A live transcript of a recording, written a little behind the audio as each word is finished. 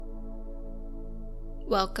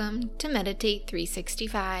Welcome to Meditate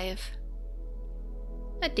 365,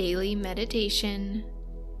 a daily meditation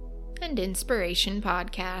and inspiration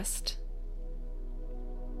podcast.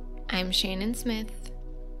 I'm Shannon Smith.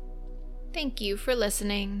 Thank you for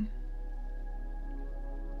listening.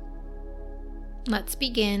 Let's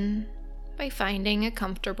begin by finding a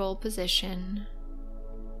comfortable position.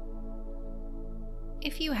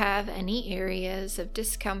 If you have any areas of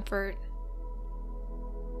discomfort,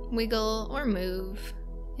 wiggle or move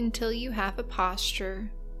until you have a posture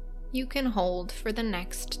you can hold for the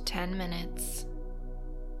next 10 minutes.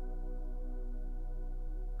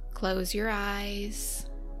 Close your eyes.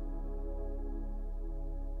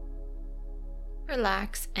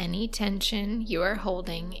 Relax any tension you are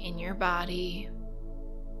holding in your body.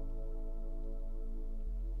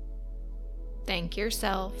 Thank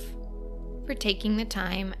yourself for taking the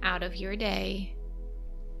time out of your day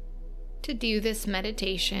to do this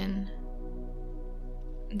meditation,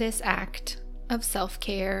 this act of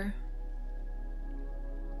self-care.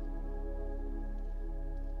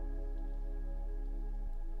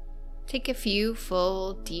 Take a few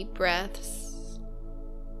full, deep breaths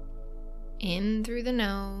in through the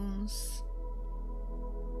nose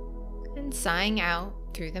and sighing out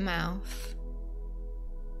through the mouth.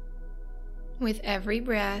 With every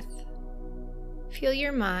breath, feel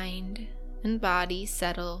your mind and body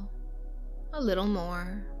settle a little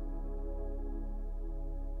more.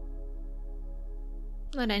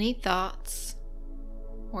 Let any thoughts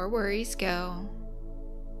or worries go.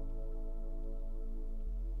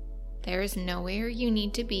 There is nowhere you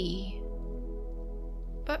need to be,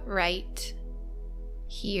 but right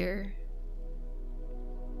here.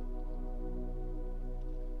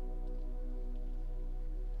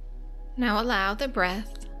 Now allow the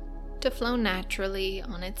breath to flow naturally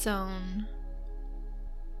on its own.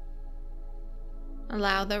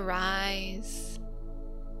 Allow the rise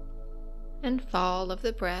and fall of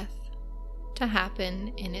the breath to happen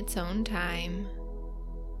in its own time.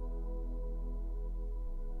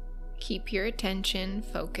 Keep your attention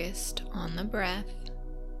focused on the breath,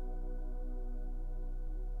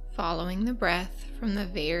 following the breath from the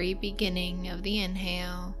very beginning of the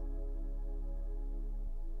inhale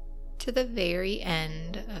to the very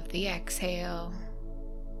end of the exhale.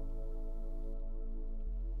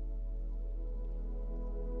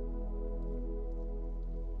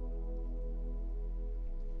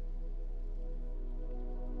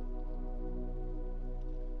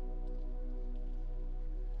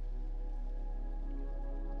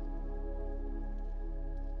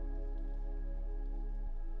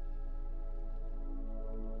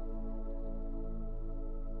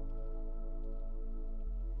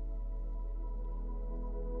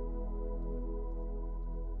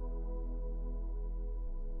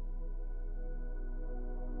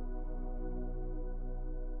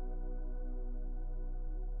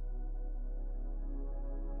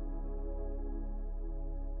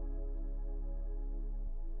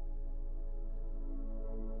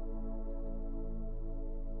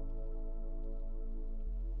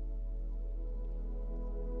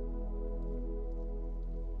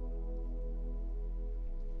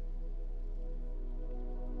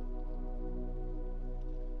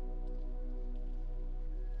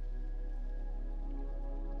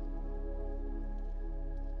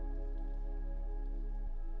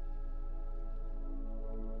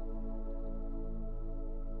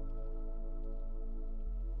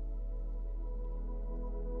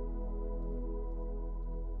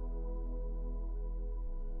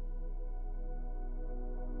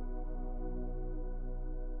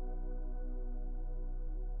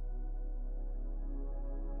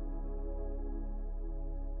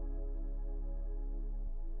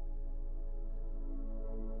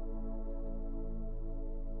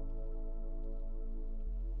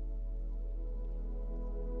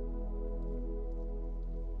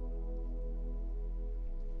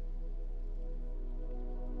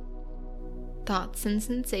 Thoughts and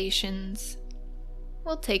sensations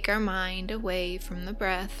will take our mind away from the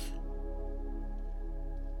breath.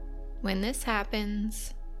 When this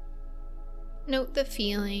happens, note the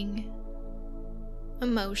feeling,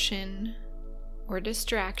 emotion, or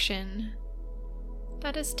distraction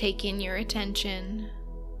that has taken your attention.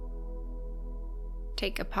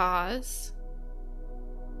 Take a pause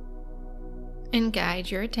and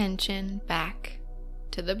guide your attention back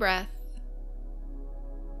to the breath.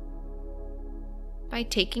 By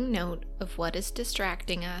taking note of what is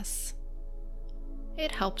distracting us,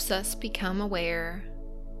 it helps us become aware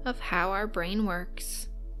of how our brain works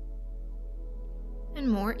and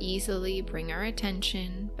more easily bring our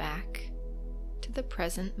attention back to the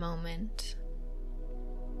present moment.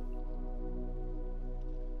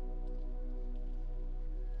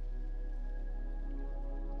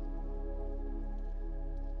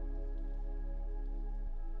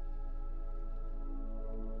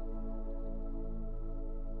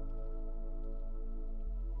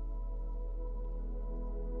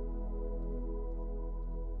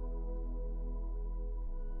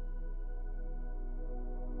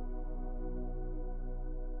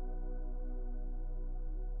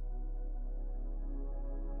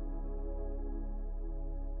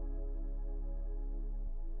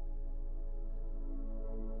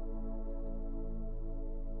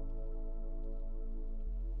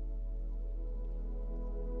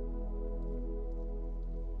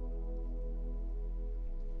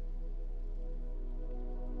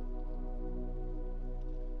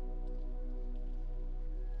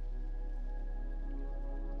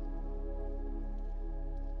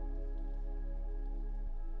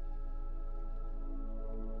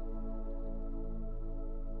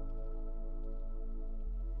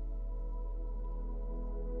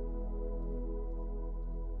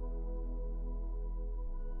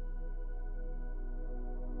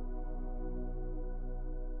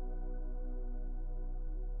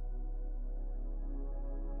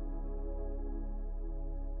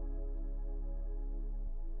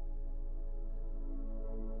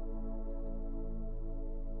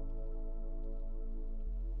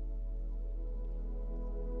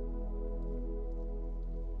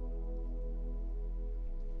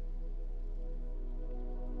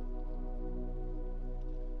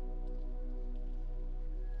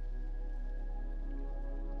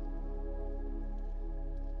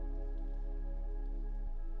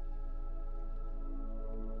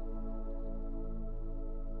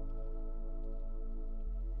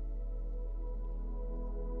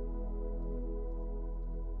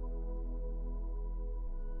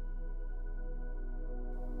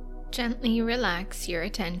 Gently relax your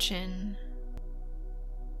attention.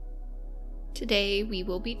 Today we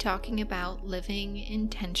will be talking about living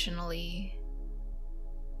intentionally.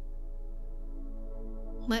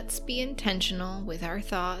 Let's be intentional with our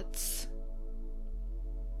thoughts.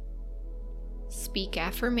 Speak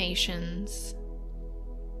affirmations.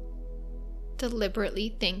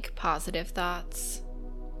 Deliberately think positive thoughts.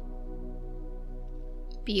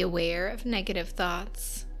 Be aware of negative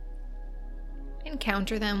thoughts and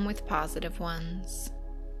counter them with positive ones.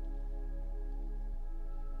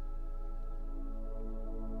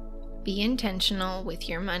 Be intentional with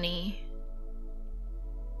your money.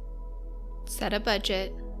 Set a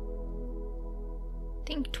budget.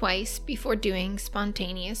 Think twice before doing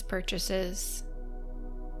spontaneous purchases.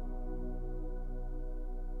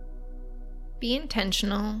 Be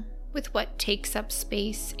intentional with what takes up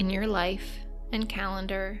space in your life and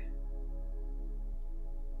calendar.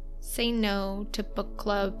 Say no to book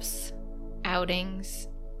clubs, outings,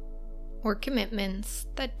 or commitments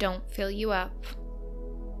that don't fill you up.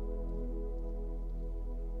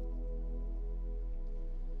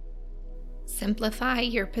 Simplify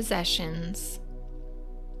your possessions.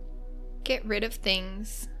 Get rid of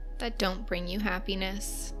things that don't bring you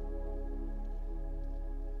happiness.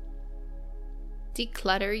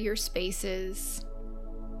 Declutter your spaces.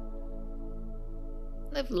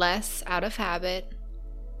 Live less out of habit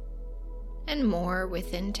and more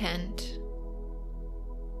with intent.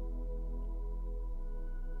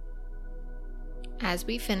 As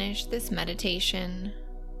we finish this meditation,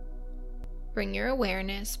 bring your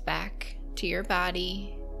awareness back to your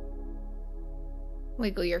body.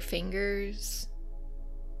 Wiggle your fingers,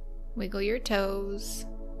 wiggle your toes,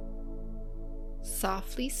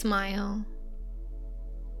 softly smile,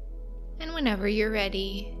 and whenever you're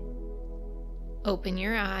ready, open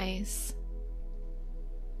your eyes.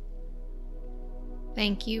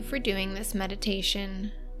 Thank you for doing this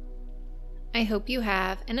meditation. I hope you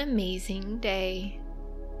have an amazing day.